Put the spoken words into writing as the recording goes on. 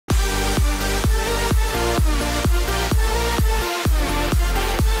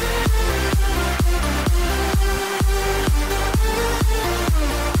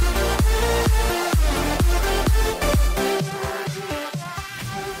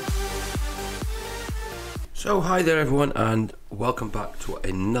So hi there everyone, and welcome back to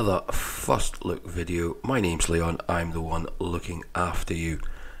another first look video. My name's Leon, I'm the one looking after you,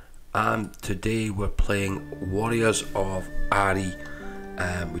 and today we're playing Warriors of Ari,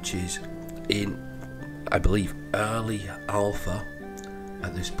 which is in, I believe, early alpha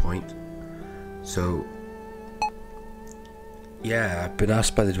at this point. So yeah, I've been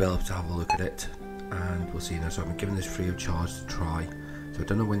asked by the developer to have a look at it, and we'll see now. So I'm giving this free of charge to try. So I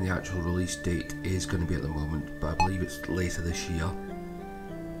don't know when the actual release date is going to be at the moment, but I believe it's later this year.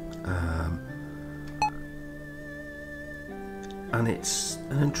 And it's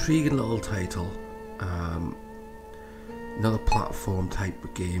an intriguing little title. Another platform type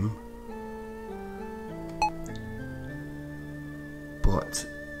of game. But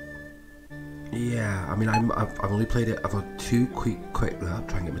yeah, I mean, I've only played it. I've had two quick try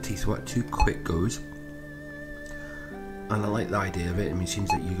and get my teeth wet. Two quick goes. And I like the idea of it. I mean, it seems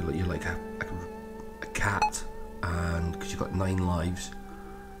that you're like a cat, and because you've got 9 lives,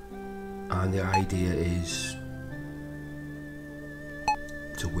 and the idea is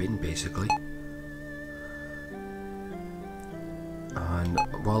to win, basically. And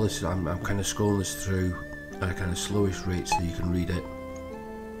while this, I'm kind of scrolling this through at a kind of slowish rate so you can read it.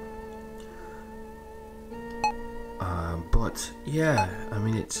 But yeah, I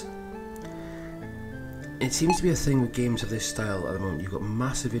mean, it seems to be a thing with games of this style at the moment. You've got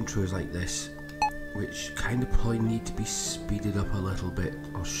massive intros like this, which kind of probably need to be speeded up a little bit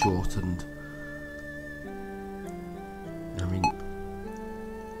or shortened. I mean,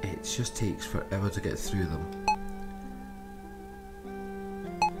 it just takes forever to get through them.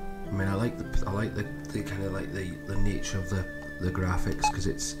 I mean, I like the kind of like the nature of the graphics, because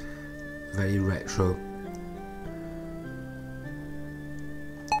it's very retro.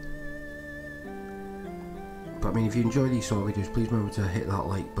 But I mean, if you enjoy these sort of videos, please remember to hit that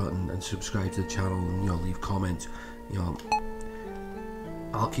like button and subscribe to the channel, and leave comments.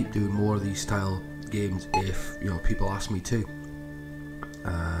 I'll keep doing more of these style games if people ask me to.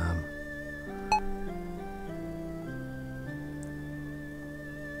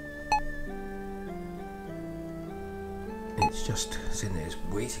 It's just sitting there,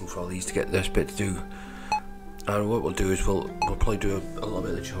 waiting for all these to get this bit to do. And what we'll do is we'll probably do a little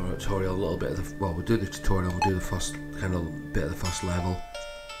bit of the tutorial, a little bit of the, well, we'll do the tutorial, we'll do the first kind of bit of the first level.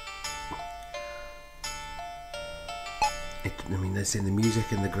 I mean, they're saying the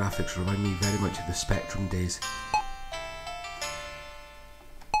music and the graphics remind me very much of the Spectrum days.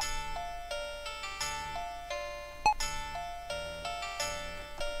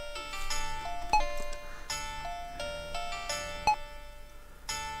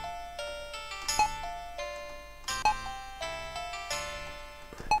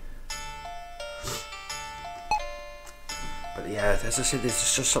 But yeah, as I said,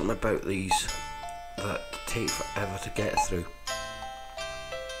 there's just something about these that take forever to get through.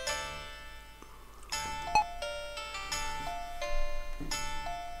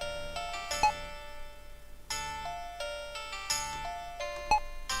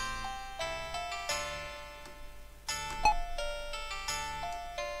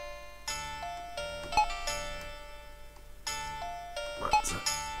 That's it.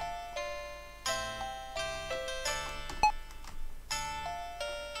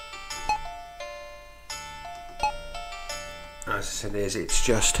 As I said, it's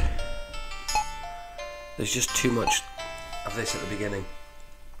just, there's just too much of this at the beginning.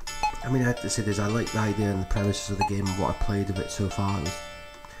 I mean, I have to say this, I like the idea and the premises of the game and what I played of it so far.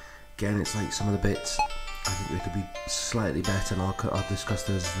 Again, it's like some of the bits, I think they could be slightly better, and I'll discuss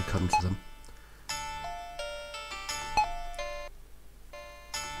those as we come to them.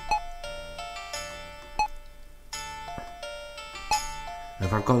 And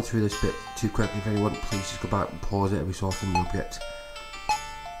if I've gone through this bit too quickly, if anyone, please just go back and pause it every so often. You'll get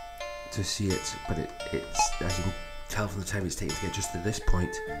to see it, but it's, as you can tell from the time it's taken to get just to this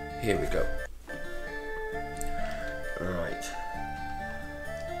point. Here we go. Right,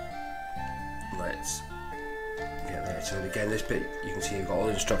 let's get there. So again, this bit, you can see you've got all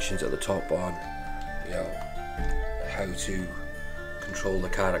the instructions at the top on how to control the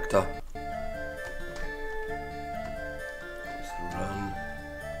character. Run,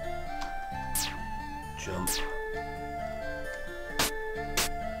 jump,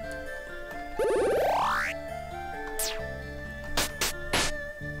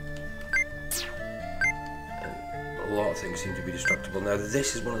 and a lot of things seem to be destructible. Now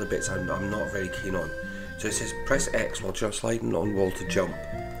this is one of the bits I'm not very keen on. So it says press X while just sliding on wall to jump.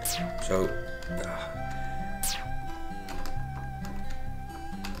 So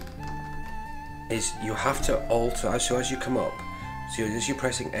is you have to alter, so as you come up, so as you're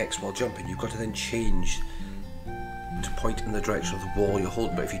pressing X while jumping, you've got to then change to point in the direction of the wall you're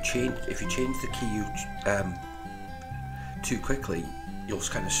holding. But if you change the key too quickly, you'll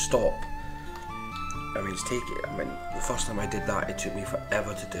kind of stop. I mean, the first time I did that, it took me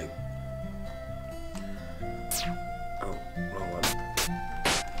forever to do. Oh, wrong one.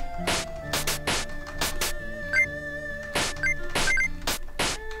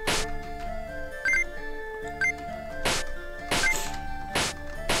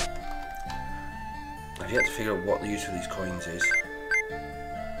 I've yet to figure out what the use of these coins is.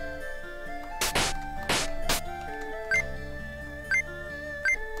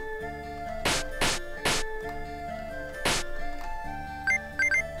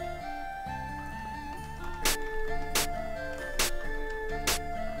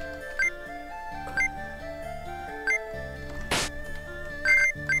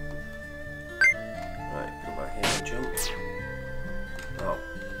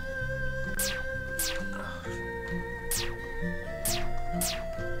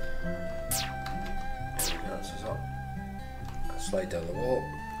 Slide down the wall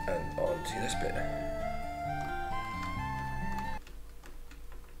and onto this bit.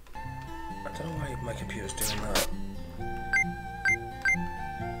 I don't know why my computer's doing that.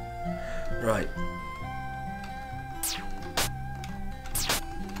 Right.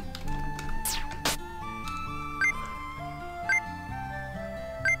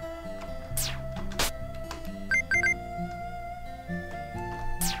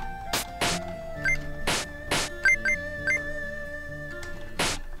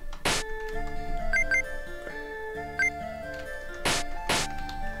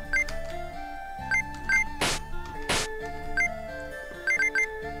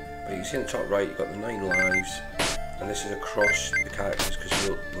 You see in the top right, you've got the 9 lives, and this is across the characters because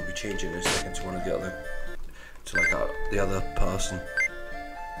we'll be changing in a second to one of the other, to like the other person.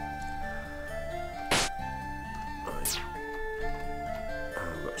 Right.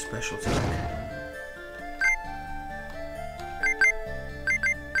 I've got a special attack.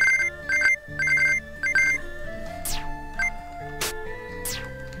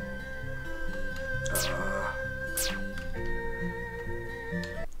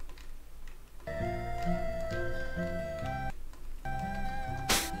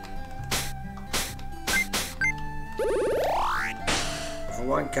 From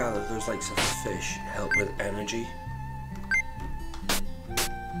what I gather, those like some fish help with energy.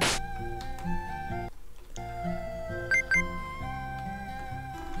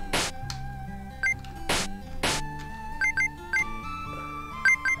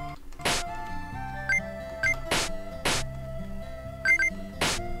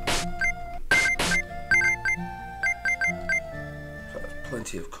 So that's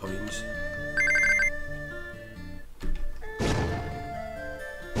plenty of coins.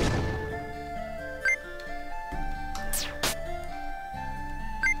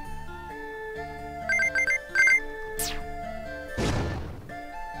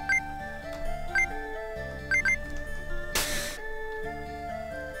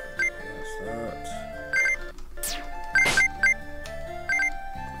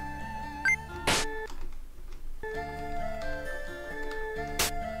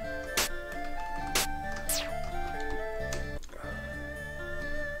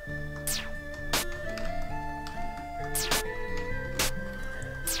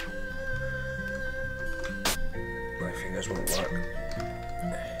 My fingers won't work.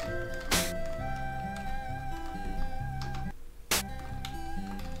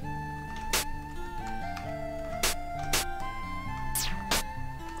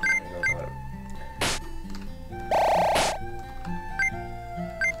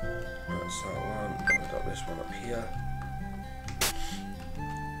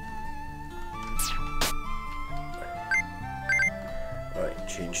 Right,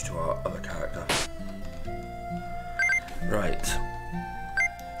 change to our other character. Right.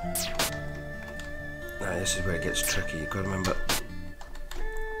 Now this is where it gets tricky, you've got to remember.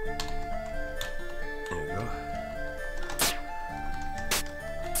 There we go.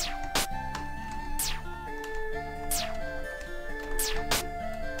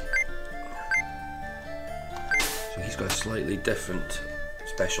 So he's got a slightly different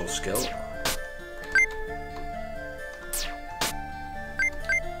special skill.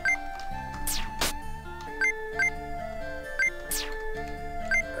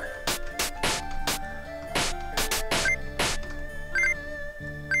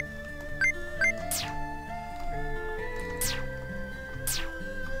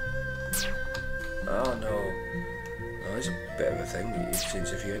 Oh no, there's a bit of a thing.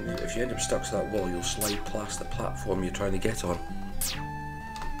 Since if you end up stuck to that wall, you'll slide past the platform you're trying to get on.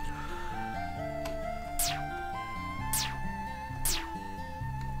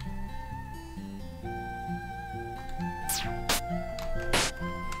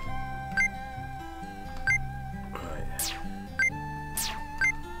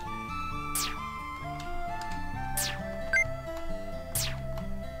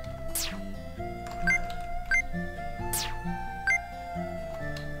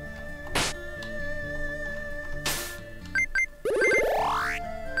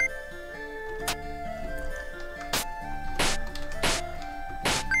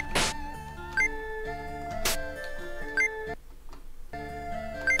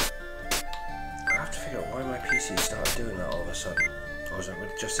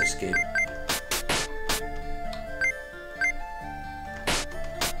 this game.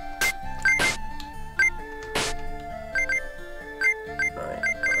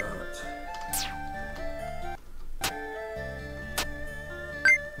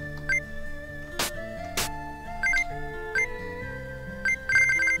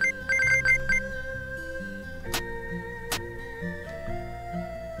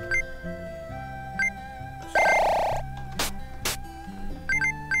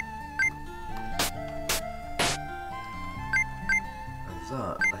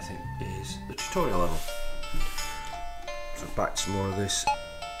 That, I think, is the tutorial level. So back to more of this.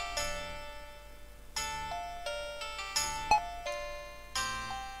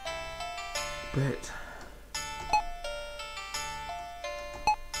 Bit.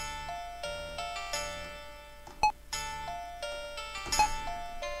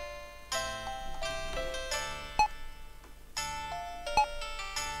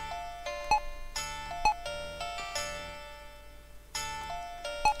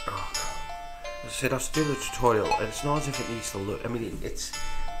 I said I was doing the tutorial, and it's not as if it needs to look. I mean, it's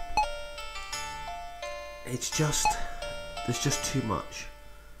just, there's just too much.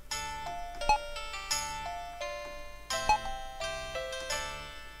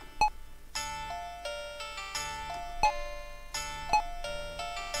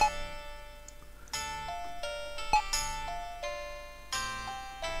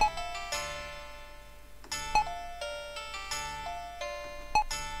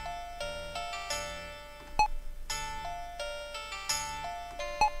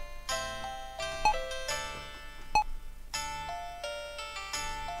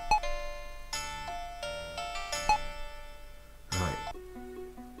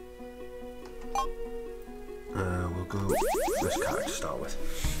 We'll go this card to start with.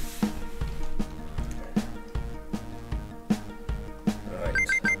 Right.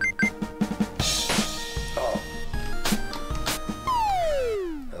 Oh.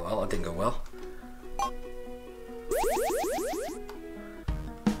 Oh well, that didn't go well.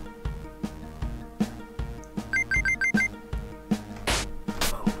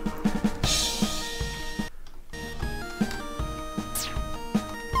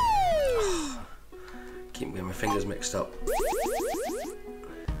 Keep getting my fingers mixed up. There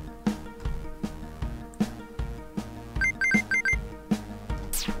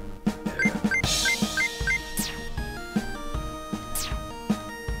we go.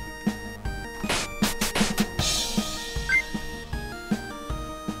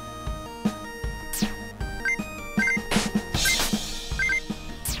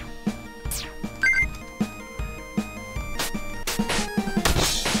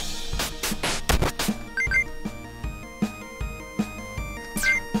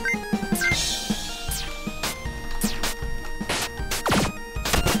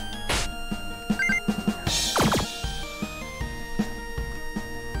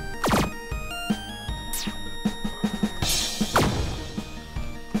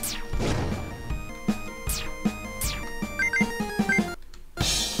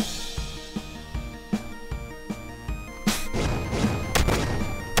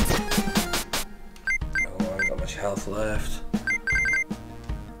 Health left.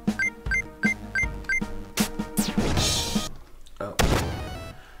 Oh.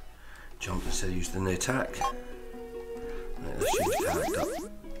 Jump instead of using the attack. Right, let's change character.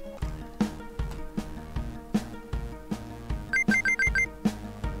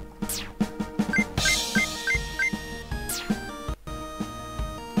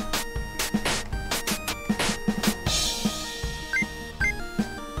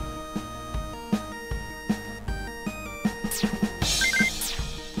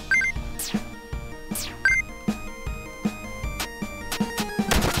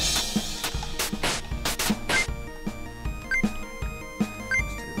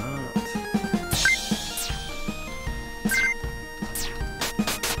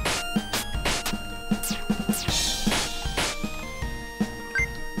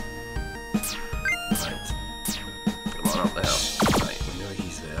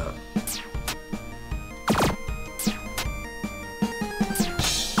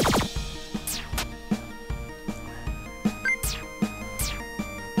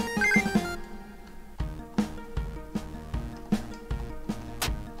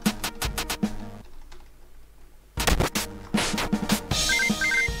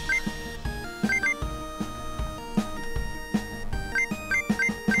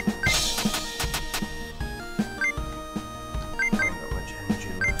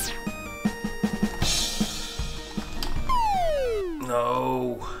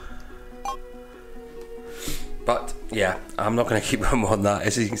 yeah, I'm not going to keep going on that.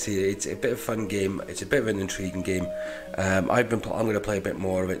 As you can see, it's a bit of a fun game. It's a bit of an intriguing game. I'm going to play a bit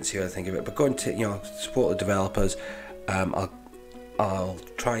more of it and see what I think of it. But go and support the developers. I'll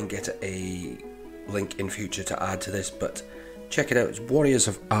try and get a link in future to add to this. But check it out. It's Warriors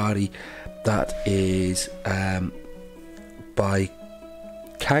of Ari. That is by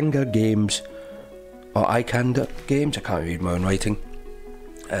Kanga Games or iKanga Games. I can't read my own writing.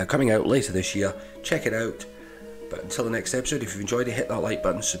 Coming out later this year. Check it out. But until the next episode, if you've enjoyed it, hit that like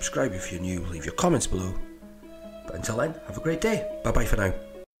button, subscribe if you're new, leave your comments below. But until then, have a great day. Bye bye for now.